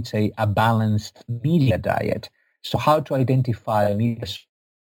create, I would say, a balanced media diet. So how to identify media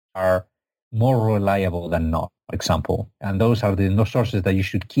are more reliable than not, for example. And those are the sources that you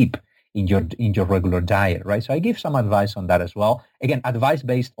should keep in your regular diet, right? So I give some advice on that as well. Again, advice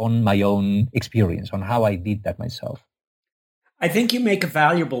based on my own experience, on how I did that myself. I think you make a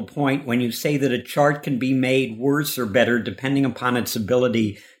valuable point when you say that a chart can be made worse or better depending upon its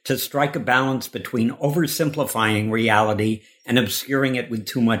ability to strike a balance between oversimplifying reality and obscuring it with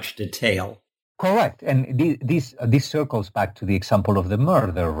too much detail. Correct. And this circles back to the example of the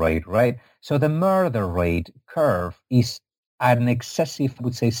murder rate, right? So the murder rate curve is an excessive, I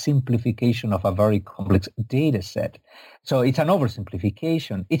would say, simplification of a very complex data set. So it's an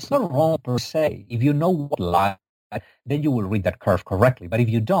oversimplification. It's not wrong per se. If you know what lie, then you will read that curve correctly. But if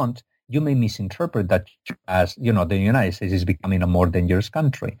you don't, you may misinterpret that as, the United States is becoming a more dangerous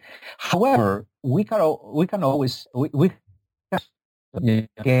country. However, we can always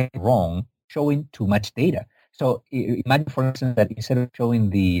get wrong showing too much data. So imagine, for instance, that instead of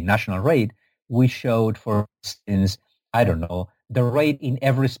showing the national rate, we showed, for instance, I don't know, the rate in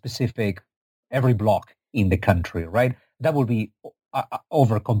every block in the country, right? That would be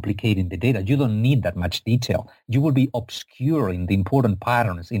overcomplicating the data. You don't need that much detail. You will be obscuring the important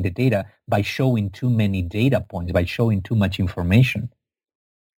patterns in the data by showing too many data points, by showing too much information.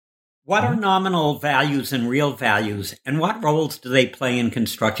 What are nominal values and real values, and what roles do they play in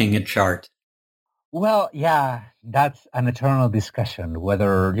constructing a chart? Well, yeah, that's an eternal discussion,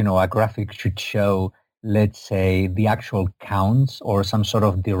 whether, a graphic should show, let's say, the actual counts or some sort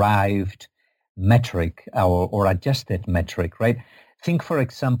of derived metric or adjusted metric, right? Think, for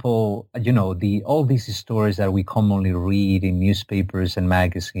example, all these stories that we commonly read in newspapers and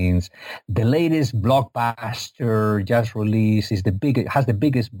magazines. The latest blockbuster just released has the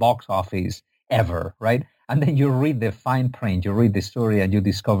biggest box office ever, right? And then you read the fine print, you read the story, and you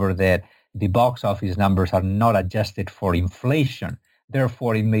discover that the box office numbers are not adjusted for inflation.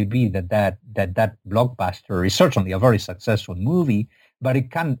 Therefore, it may be that blockbuster is certainly a very successful movie, but it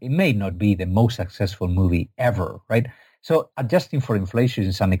may not be the most successful movie ever, right? So adjusting for inflation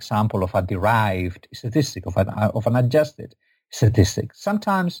is an example of a derived statistic, of an adjusted statistic.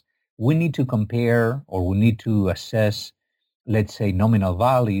 Sometimes we need to compare or we need to assess, let's say, nominal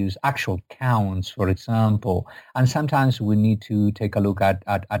values, actual counts, for example, and sometimes we need to take a look at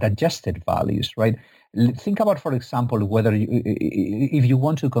adjusted values, right? Think about, for example, whether if you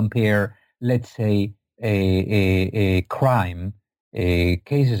want to compare, let's say, a crime,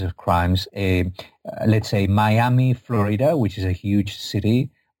 cases of crimes, let's say Miami, Florida, which is a huge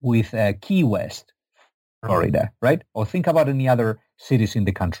city, with Key West, Florida, right? Or think about any other cities in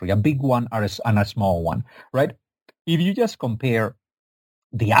the country, a big one and a small one, right? If you just compare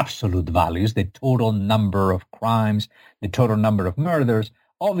the absolute values, the total number of crimes, the total number of murders,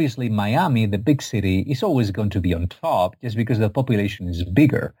 obviously Miami, the big city, is always going to be on top just because the population is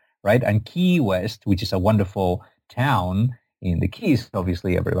bigger, right? And Key West, which is a wonderful town in the Keys,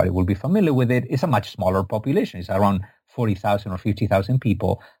 obviously everybody will be familiar with it, it's a much smaller population. It's around 40,000 or 50,000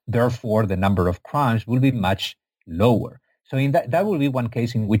 people. Therefore, the number of crimes will be much lower. So in that will be one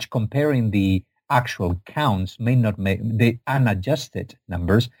case in which comparing the actual counts may not make, the unadjusted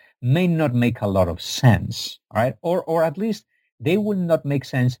numbers may not make a lot of sense, all right? Or at least they will not make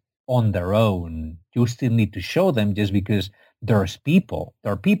sense on their own. You still need to show them just because there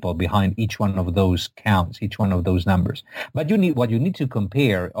are people behind each one of those counts, each one of those numbers. But what you need to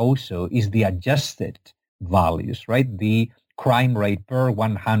compare also is the adjusted values, right? The crime rate per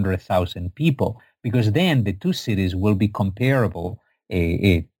 100,000 people, because then the two cities will be comparable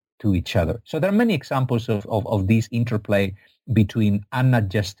to each other. So there are many examples of this interplay between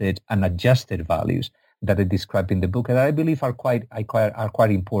unadjusted and adjusted values that I described in the book, and I believe are quite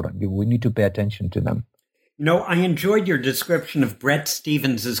important. We need to pay attention to them. I enjoyed your description of Bret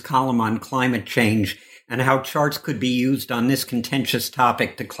Stephens' column on climate change and how charts could be used on this contentious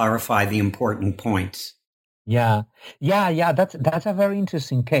topic to clarify the important points. Yeah. That's a very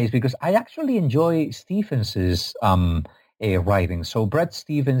interesting case because I actually enjoy Stephens' writing. So Bret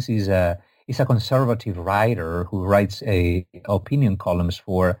Stephens is a conservative writer who writes opinion columns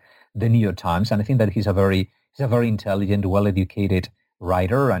for the New York Times, and I think that he's a very intelligent, well-educated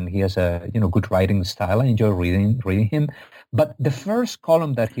writer, and he has a good writing style. I enjoy reading him. But the first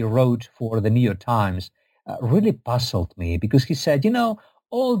column that he wrote for the New York Times really puzzled me because he said,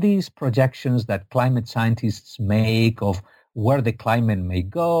 all these projections that climate scientists make of where the climate may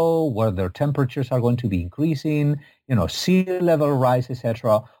go, where their temperatures are going to be increasing, sea level rise,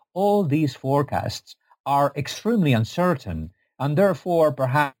 etc. All these forecasts are extremely uncertain, and therefore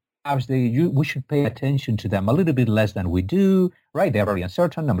perhaps we should pay attention to them a little bit less than we do, right? They're very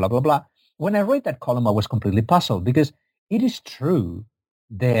uncertain and blah, blah, blah. When I read that column, I was completely puzzled because it is true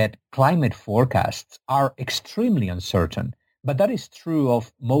that climate forecasts are extremely uncertain, but that is true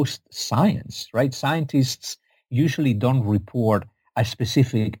of most science, right? Scientists usually don't report a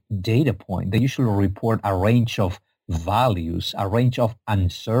specific data point. They usually report a range of values, a range of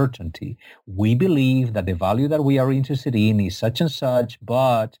uncertainty. We believe that the value that we are interested in is such and such,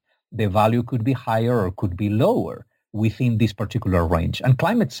 but the value could be higher or could be lower within this particular range. And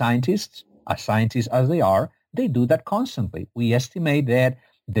climate scientists, as scientists as they are, they do that constantly. We estimate that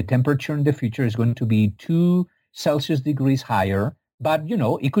the temperature in the future is going to be 2 Celsius degrees higher, but,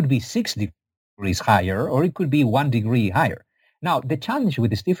 it could be 6 degrees higher, or it could be 1 degree higher. Now, the challenge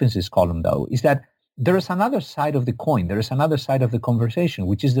with the Stephens's column, though, is that there is another side of the coin. There is another side of the conversation,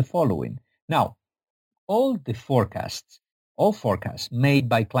 which is the following. Now, all forecasts made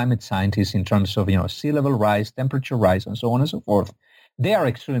by climate scientists in terms of, sea level rise, temperature rise, and so on and so forth, they are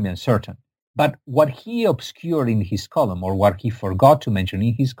extremely uncertain. But what he obscured in his column, or what he forgot to mention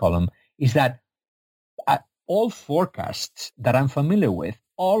in his column, is that all forecasts that I'm familiar with,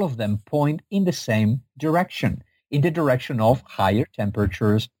 all of them point in the same direction, in the direction of higher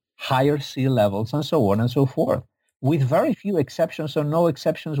temperatures, higher sea levels, and so on and so forth, with very few exceptions or no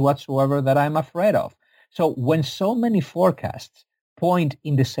exceptions whatsoever that I'm afraid of. So when so many forecasts point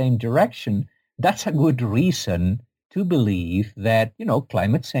in the same direction, that's a good reason to believe that,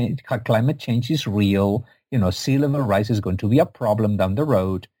 climate change is real, sea level rise is going to be a problem down the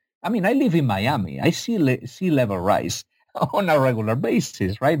road. I mean, I live in Miami. I see sea level rise on a regular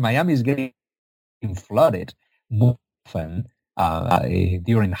basis, right? Miami is getting flooded more often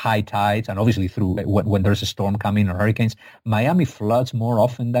during high tides, and obviously through when there's a storm coming or hurricanes. Miami floods more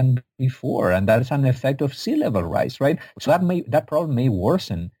often than before, and that is an effect of sea level rise, right? So that problem may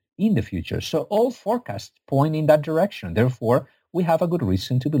worsen in the future. So all forecasts point in that direction. Therefore, we have a good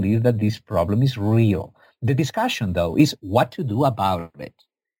reason to believe that this problem is real. The discussion, though, is what to do about it.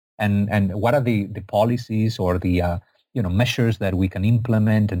 And what are the policies or the measures that we can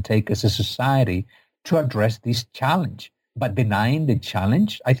implement and take as a society to address this challenge? But denying the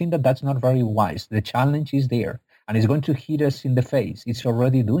challenge, I think that's not very wise. The challenge is there, and it's going to hit us in the face. It's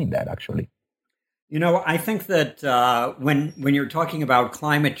already doing that, actually. I think that when you're talking about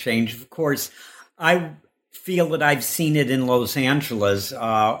climate change, of course, I feel that I've seen it in Los Angeles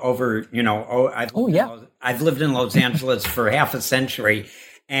I've lived in Los Angeles for half a century.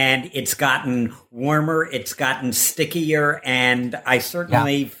 And it's gotten warmer, it's gotten stickier, and I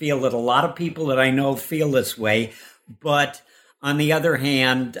certainly feel that a lot of people that I know feel this way. But on the other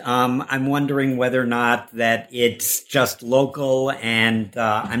hand, I'm wondering whether or not that it's just local, and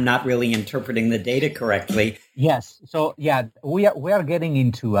I'm not really interpreting the data correctly. Yes. So we are getting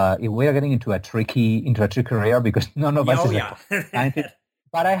into a tricky area because none of us is scientists.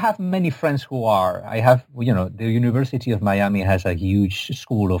 But I have many friends who are. I have, the University of Miami has a huge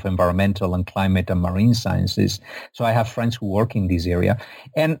school of environmental and climate and marine sciences. So I have friends who work in this area.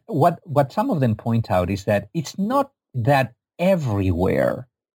 And what some of them point out is that it's not that everywhere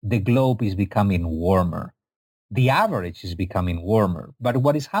the globe is becoming warmer. The average is becoming warmer. But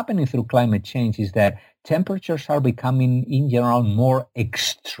what is happening through climate change is that temperatures are becoming, in general, more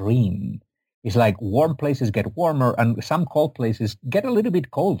extreme. It's like warm places get warmer and some cold places get a little bit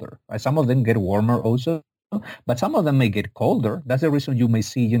colder. Right? Some of them get warmer also, but some of them may get colder. That's the reason you may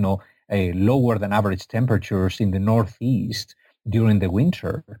see, a lower than average temperatures in the Northeast during the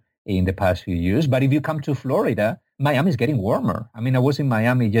winter in the past few years. But if you come to Florida, Miami is getting warmer. I mean, I was in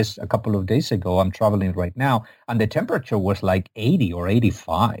Miami just a couple of days ago. I'm traveling right now, and the temperature was like 80 or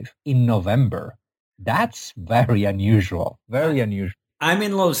 85 in November. That's very unusual, very unusual. I'm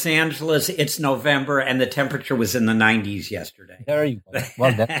in Los Angeles. It's November, and the temperature was in the 90s yesterday. There you go.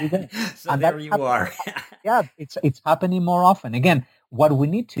 Well, there you go. So and there you are. Yeah, it's happening more often. Again, what we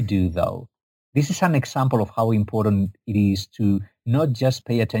need to do, though, this is an example of how important it is to not just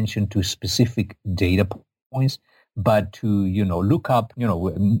pay attention to specific data points, but to, look up,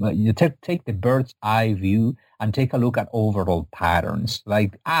 you take the bird's eye view and take a look at overall patterns,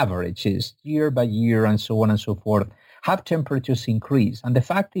 like averages, year by year, and so on and so forth. Have temperatures increased? And the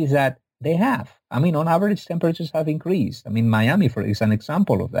fact is that they have. I mean, on average, temperatures have increased. I mean, Miami, for is an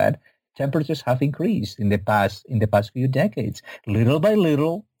example of that. Temperatures have increased in the past few decades, little by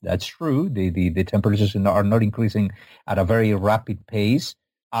little. That's true. The temperatures are not increasing at a very rapid pace,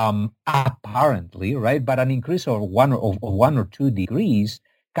 apparently, right? But an increase of 1 or 2 degrees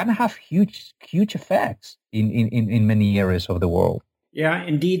can have huge effects in many areas of the world. Yeah,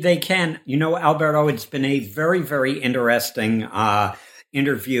 indeed they can. Alberto, it's been a very, very interesting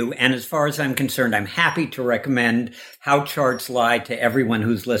interview. And as far as I'm concerned, I'm happy to recommend How Charts Lie to everyone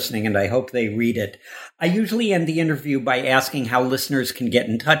who's listening, and I hope they read it. I usually end the interview by asking how listeners can get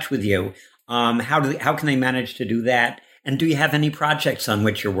in touch with you. How can they manage to do that? And do you have any projects on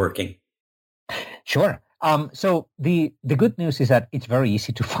which you're working? Sure. So the good news is that it's very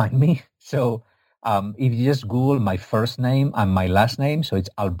easy to find me. So If you just Google my first name and my last name, so it's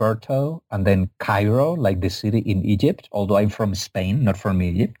Alberto and then Cairo, like the city in Egypt, although I'm from Spain, not from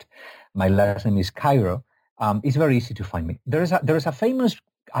Egypt. My last name is Cairo. It's very easy to find me. There is a famous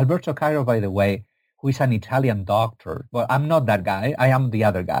Alberto Cairo, by the way, who is an Italian doctor. Well, I'm not that guy. I am the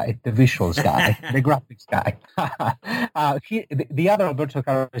other guy, the visuals guy, the graphics guy. The other Alberto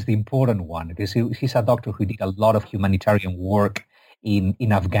Cairo is the important one because he's a doctor who did a lot of humanitarian work in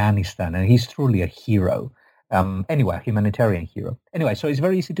Afghanistan, and he's truly a hero. Anyway, a humanitarian hero. Anyway, so it's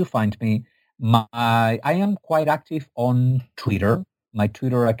very easy to find me. I am quite active on Twitter. My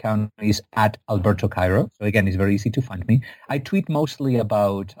Twitter account is @AlbertoCairo. So again, it's very easy to find me. I tweet mostly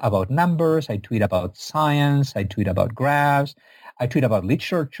about numbers. I tweet about science. I tweet about graphs. I tweet about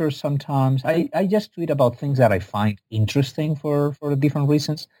literature sometimes. I just tweet about things that I find interesting for different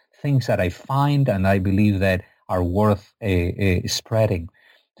reasons, things that I find and I believe that are worth spreading.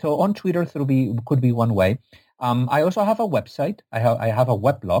 So on Twitter could be one way. I also have a website. I have a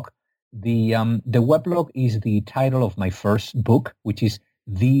weblog. The weblog is the title of my first book, which is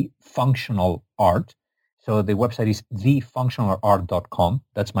The Functional Art. So the website is thefunctionalart.com.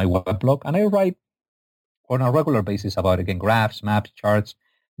 That's my weblog. And I write on a regular basis about, again, graphs, maps, charts,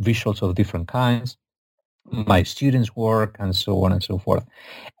 visuals of different kinds, my students' work, and so on and so forth.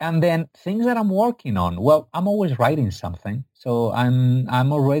 And then things that I'm working on, well, I'm always writing something. So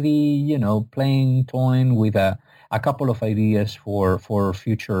I'm already, toying with a couple of ideas for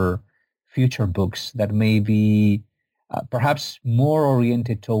future books that may be perhaps more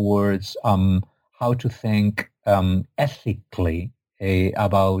oriented towards how to think ethically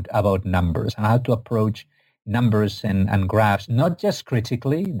about numbers and how to approach numbers and graphs, not just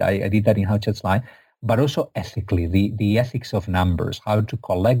critically. I did that in How Charts Lie, but also ethically, the ethics of numbers, how to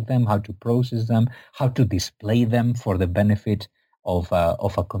collect them, how to process them, how to display them for the benefit of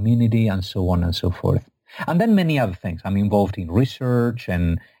a community, and so on and so forth. And then many other things. I'm involved in research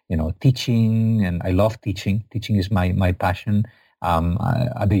and teaching, and I love teaching. Teaching is my passion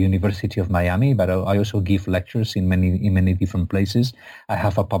at the University of Miami, but I also give lectures in many different places. I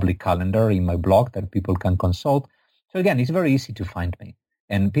have a public calendar in my blog that people can consult. So again, it's very easy to find me,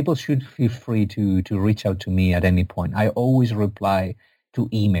 and people should feel free to reach out to me at any point. I always reply to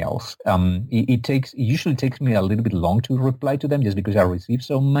emails. It usually takes me a little bit long to reply to them just because I receive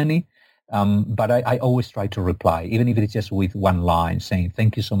so many. But I always try to reply, even if it's just with one line saying,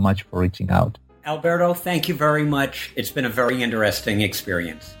 thank you so much for reaching out. Alberto, thank you very much. It's been a very interesting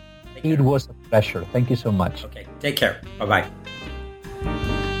experience. It was a pleasure. Thank you so much. Okay, take care. Bye-bye.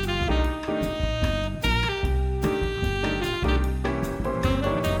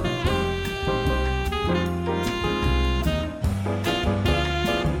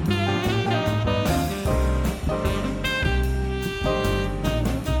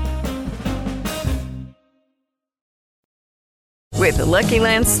 With the Lucky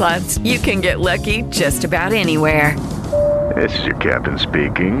Land Slots, you can get lucky just about anywhere. This is your captain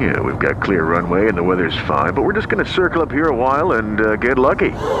speaking. We've got clear runway and the weather's fine, but we're just going to circle up here a while and get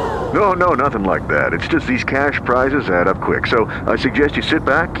lucky. No, nothing like that. It's just these cash prizes add up quick. So I suggest you sit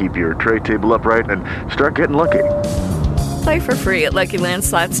back, keep your tray table upright, and start getting lucky. Play for free at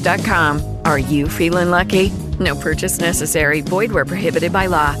LuckyLandSlots.com. Are you feeling lucky? No purchase necessary. Void where prohibited by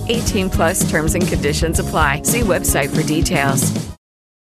law. 18+ terms and conditions apply. See website for details.